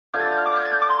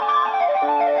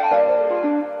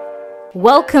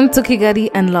Welcome to Kigali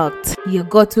Unlocked, your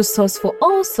go-to source for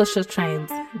all social trends,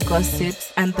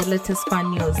 gossips, and the latest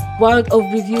fun news. World of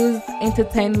reviews,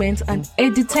 entertainment, and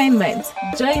edutainment.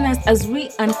 Join us as we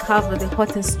uncover the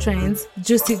hottest trends,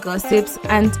 juicy gossips,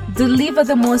 and deliver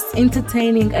the most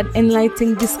entertaining and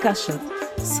enlightening discussions.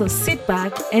 So sit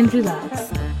back and relax.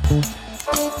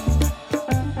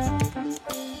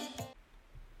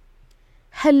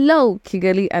 Hello,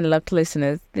 Kigali Unlocked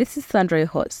listeners. This is Sandra, your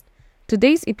host.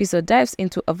 Today's episode dives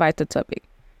into a vital topic,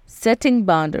 setting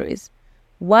boundaries.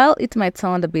 While it might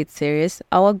sound a bit serious,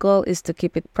 our goal is to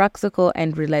keep it practical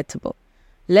and relatable.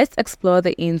 Let's explore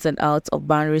the ins and outs of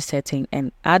boundary setting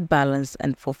and add balance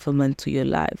and fulfillment to your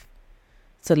life.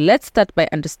 So let's start by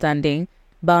understanding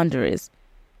boundaries.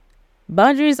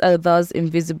 Boundaries are those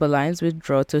invisible lines we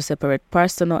draw to separate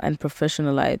personal and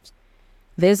professional lives.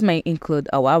 These may include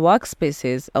our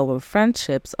workspaces, our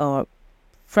friendships, our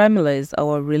families,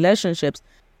 our relationships.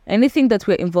 Anything that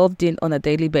we're involved in on a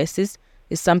daily basis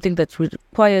is something that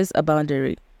requires a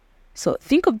boundary. So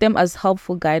think of them as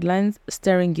helpful guidelines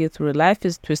steering you through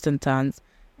life's twists and turns,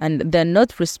 and they're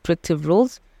not restrictive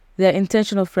rules, they're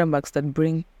intentional frameworks that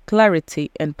bring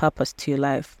clarity and purpose to your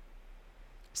life.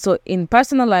 So in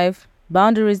personal life,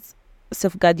 boundaries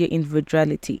safeguard your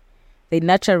individuality. They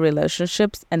nurture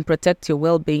relationships and protect your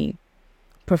well-being.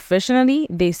 Professionally,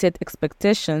 they set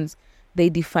expectations. They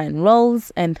define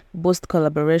roles and boost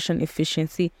collaboration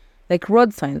efficiency, like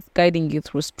road signs guiding you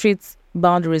through streets.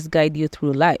 Boundaries guide you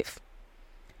through life,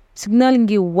 signaling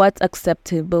you what's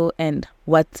acceptable and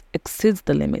what exceeds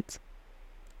the limit.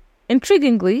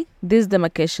 Intriguingly, these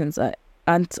demarcations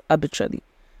aren't arbitrary.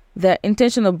 They're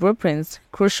intentional blueprints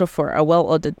crucial for a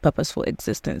well-ordered, purposeful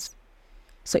existence.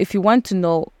 So if you want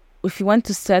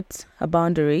to set a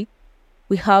boundary,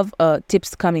 we have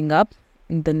tips coming up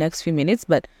in the next few minutes,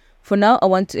 but for now, I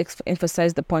want to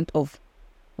emphasize the point of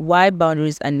why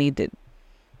boundaries are needed.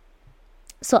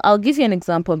 So I'll give you an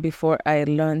example before I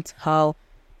learned how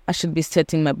I should be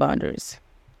setting my boundaries.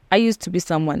 I used to be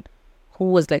someone who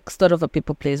was like sort of a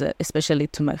people pleaser, especially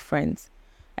to my friends.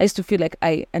 I used to feel like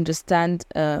I understand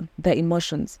their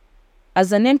emotions.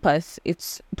 As an empath,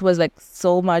 it was like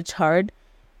so much hard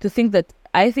to think that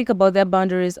I think about their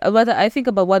boundaries, or rather I think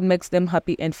about what makes them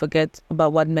happy and forget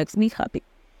about what makes me happy.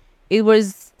 It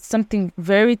was something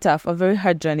very tough, a very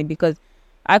hard journey, because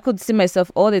I could see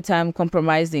myself all the time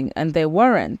compromising and they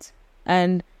weren't.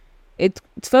 And it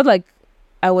felt like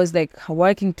I was like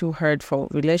working too hard for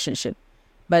a relationship.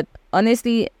 But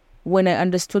honestly, when I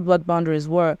understood what boundaries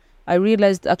were, I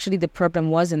realized actually the problem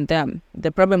wasn't them.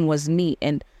 The problem was me,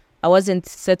 and I wasn't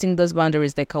setting those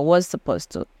boundaries like I was supposed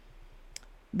to.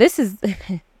 This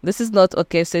is not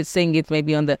okay, so saying it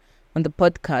maybe on the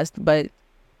podcast, but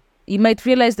you might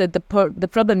realize that the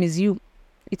problem is you.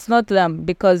 It's not them,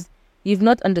 because you've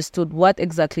not understood what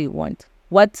exactly you want.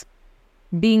 What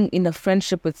being in a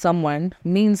friendship with someone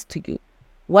means to you.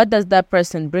 What does that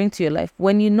person bring to your life?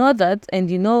 When you know that and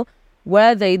you know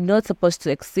where they're not supposed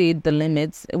to exceed the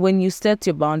limits, when you set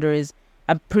your boundaries,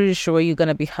 I'm pretty sure you're going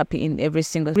to be happy in every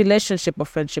single relationship or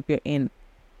friendship you're in.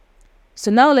 So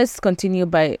now let's continue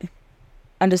by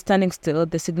understanding still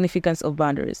the significance of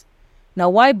boundaries. Now,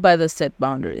 why bother set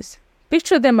boundaries?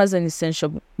 Picture them as an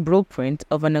essential blueprint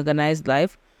of an organized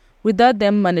life. Without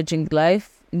them, managing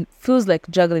life feels like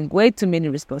juggling way too many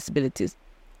responsibilities,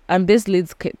 and this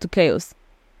leads to chaos.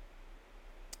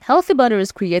 Healthy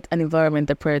boundaries create an environment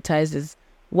that prioritizes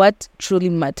what truly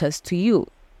matters to you.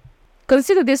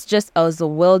 Consider this just as a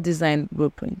well-designed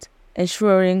blueprint,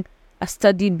 ensuring a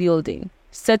steady building.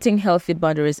 Setting healthy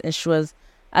boundaries ensures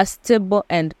a stable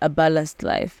and a balanced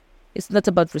life. It's not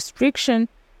about restriction.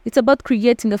 It's about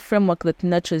creating a framework that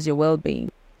nurtures your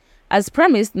well-being. As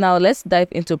promised, now let's dive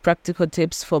into practical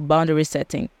tips for boundary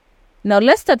setting. Now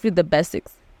let's start with the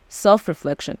basics.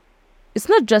 Self-reflection. It's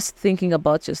not just thinking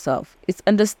about yourself. It's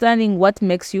understanding what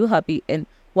makes you happy and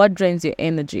what drains your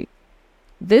energy.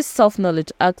 This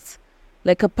self-knowledge acts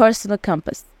like a personal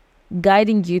compass,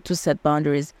 guiding you to set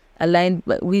boundaries aligned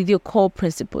with your core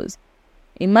principles.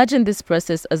 Imagine this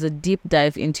process as a deep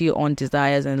dive into your own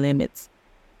desires and limits.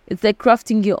 It's like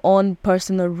crafting your own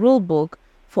personal rule book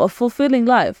for a fulfilling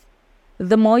life.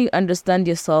 The more you understand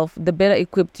yourself, the better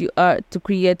equipped you are to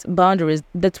create boundaries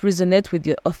that resonate with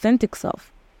your authentic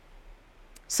self.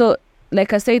 So,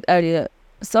 like I said earlier,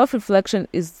 self-reflection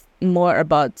is more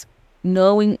about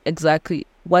knowing exactly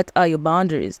what are your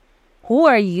boundaries, who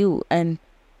are you, and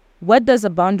what does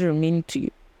a boundary mean to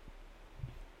you.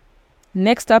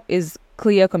 Next up is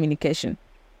clear communication.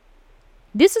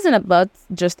 This isn't about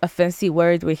just a fancy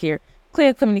word we hear,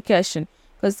 clear communication,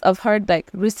 because I've heard like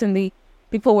recently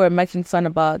people were making fun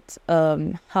about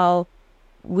how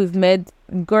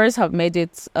girls have made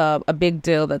it a big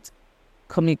deal that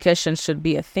communication should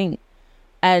be a thing.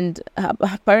 And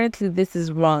apparently this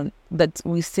is wrong, that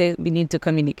we say we need to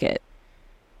communicate.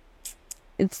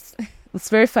 It's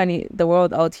very funny, the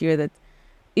world out here, that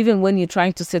even when you're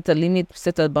trying to set a limit,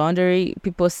 set a boundary,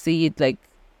 people see it like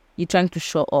you're trying to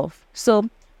show off. So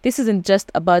this isn't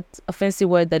just about a fancy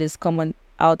word that is common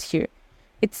out here.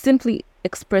 It's simply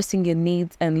expressing your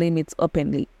needs and limits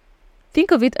openly.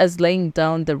 Think of it as laying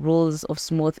down the rules of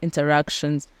smooth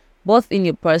interactions, both in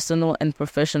your personal and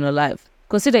professional life.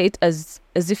 Consider it as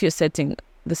if you're setting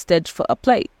the stage for a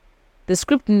play. The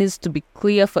script needs to be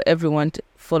clear for everyone to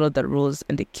follow the rules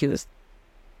and the cues.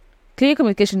 Clear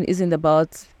communication isn't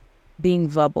about being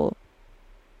verbal.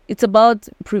 It's about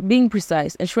being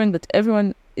precise, ensuring that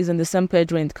everyone is on the same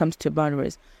page when it comes to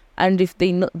boundaries. And if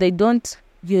they don't,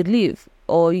 you leave,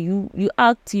 or you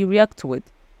react to it,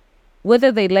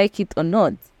 whether they like it or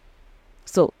not.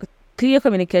 So clear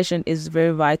communication is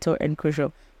very vital and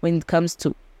crucial when it comes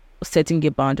to setting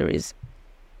your boundaries.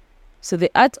 So the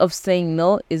art of saying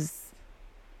no is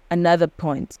another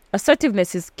point.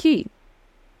 Assertiveness is key.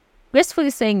 Gracefully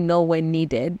saying no when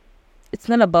needed. It's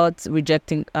not about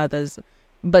rejecting others,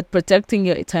 but protecting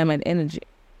your time and energy.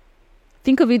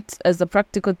 Think of it as a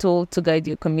practical tool to guide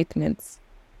your commitments,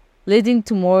 leading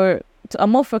to a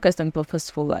more focused and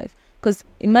purposeful life. Because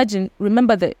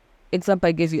remember the example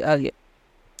I gave you earlier,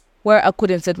 where I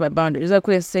couldn't set my boundaries. I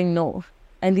couldn't say no,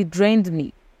 and it drained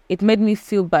me. It made me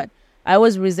feel bad. I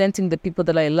was resenting the people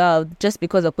that I loved just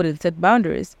because I couldn't set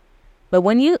boundaries. But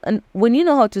when you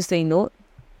know how to say no,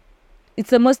 it's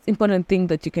the most important thing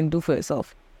that you can do for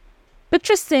yourself.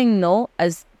 Picture saying no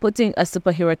as putting a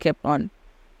superhero cape on.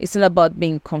 It's not about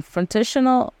being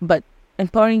confrontational, but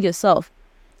empowering yourself.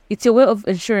 It's your way of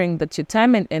ensuring that your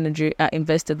time and energy are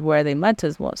invested where they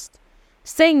matter most.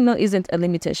 Saying no isn't a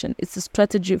limitation. It's a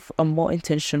strategy for a more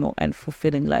intentional and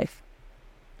fulfilling life.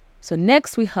 So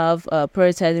next we have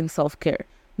prioritizing self-care.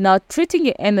 Now, treating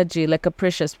your energy like a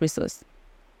precious resource.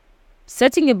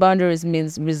 Setting your boundaries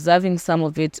means reserving some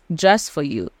of it just for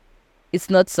you. It's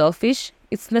not selfish,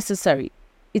 it's necessary.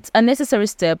 It's a necessary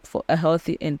step for a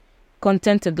healthy and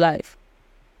contented life.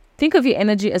 Think of your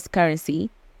energy as currency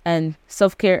and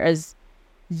self-care as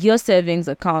your savings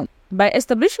account. By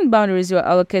establishing boundaries, you are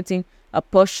allocating a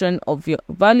portion of your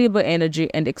valuable energy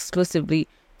and exclusively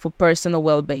for personal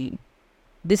well-being.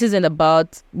 This isn't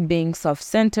about being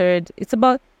self-centered. It's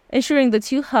about ensuring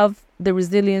that you have the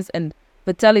resilience and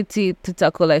vitality to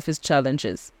tackle life's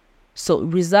challenges. So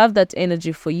reserve that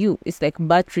energy for you. It's like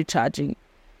battery charging.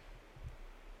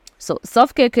 So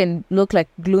self-care can look like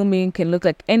glooming, can look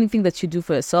like anything that you do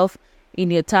for yourself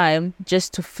in your time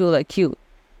just to feel like you.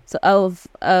 So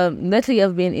lately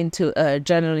I've been into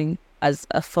journaling as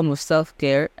a form of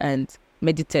self-care and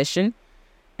meditation.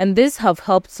 And this have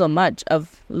helped so much.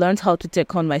 I've learned how to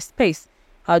take on my space,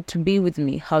 how to be with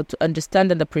me, how to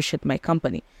understand and appreciate my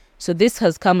company. So this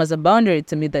has come as a boundary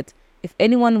to me that if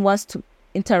anyone wants to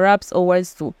interrupt or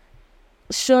wants to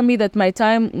show me that my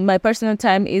personal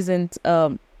time isn't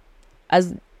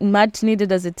as much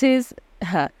needed as it is,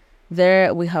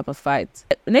 there we have a fight.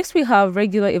 Next, we have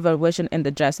regular evaluation and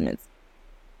adjustments.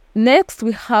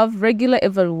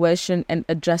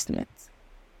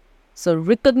 So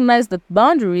recognize that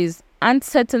boundaries aren't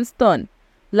set in stone.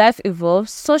 Life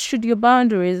evolves, so should your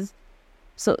boundaries.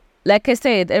 So like I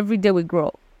said, every day we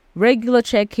grow. Regular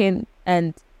check-in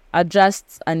and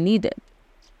adjusts are needed.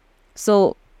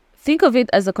 So think of it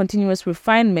as a continuous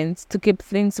refinement to keep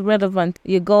things relevant,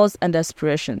 your goals and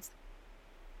aspirations.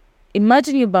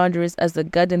 Imagine your boundaries as a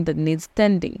garden that needs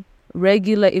tending.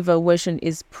 Regular evaluation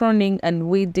is pruning and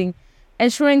weeding,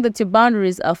 ensuring that your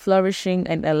boundaries are flourishing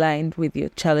and aligned with your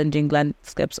challenging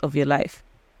landscapes of your life.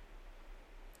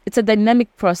 It's a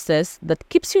dynamic process that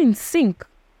keeps you in sync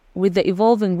with the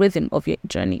evolving rhythm of your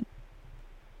journey.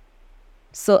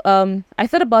 So I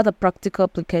thought about a practical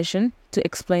application to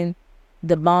explain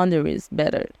the boundaries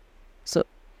better. So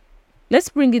let's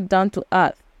bring it down to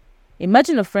earth.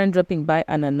 Imagine a friend dropping by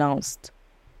unannounced.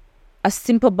 A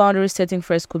simple boundary setting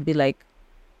phrase could be like,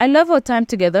 I love our time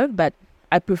together, but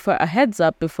I prefer a heads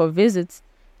up before visits.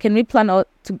 Can we plan our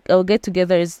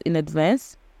get-togethers in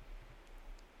advance?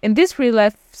 In this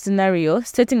real-life scenario,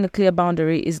 setting a clear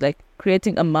boundary is like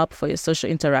creating a map for your social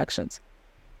interactions.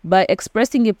 By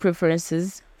expressing your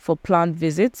preferences for planned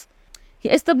visits,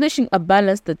 you're establishing a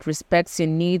balance that respects your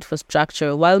need for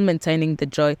structure while maintaining the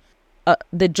joy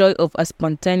of a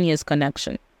spontaneous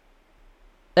connection.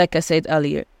 Like I said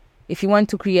earlier, if you want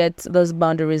to create those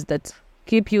boundaries that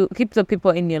keep the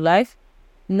people in your life,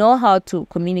 know how to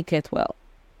communicate well.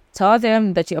 Tell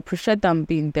them that you appreciate them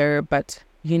being there, but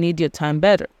you need your time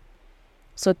better.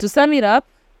 So to sum it up,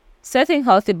 setting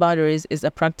healthy boundaries is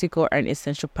a practical and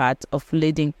essential part of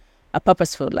leading a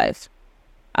purposeful life.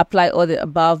 Apply all the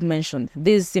above mentioned,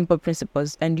 these simple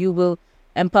principles, and you will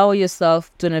empower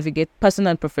yourself to navigate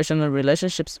personal and professional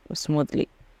relationships smoothly.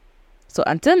 So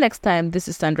until next time, this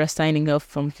is Sandra signing off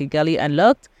from Kigali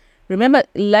Unlocked. Remember,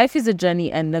 life is a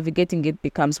journey and navigating it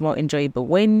becomes more enjoyable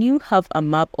when you have a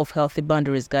map of healthy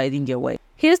boundaries guiding your way.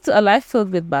 Here's to a life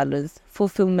filled with balance,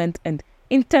 fulfillment, and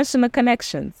intentional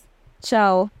connections.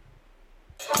 Ciao.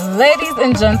 Ladies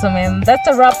and gentlemen, that's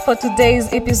a wrap for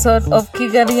today's episode of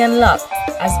Kigali Unlocked.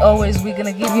 As always, we're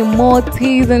going to give you more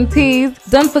teas and teas.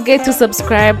 Don't forget to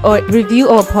subscribe or review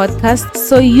our podcast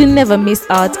so you never miss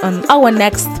out on our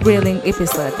next thrilling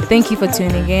episode. Thank you for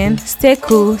tuning in. Stay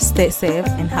cool, stay safe,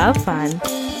 and have fun.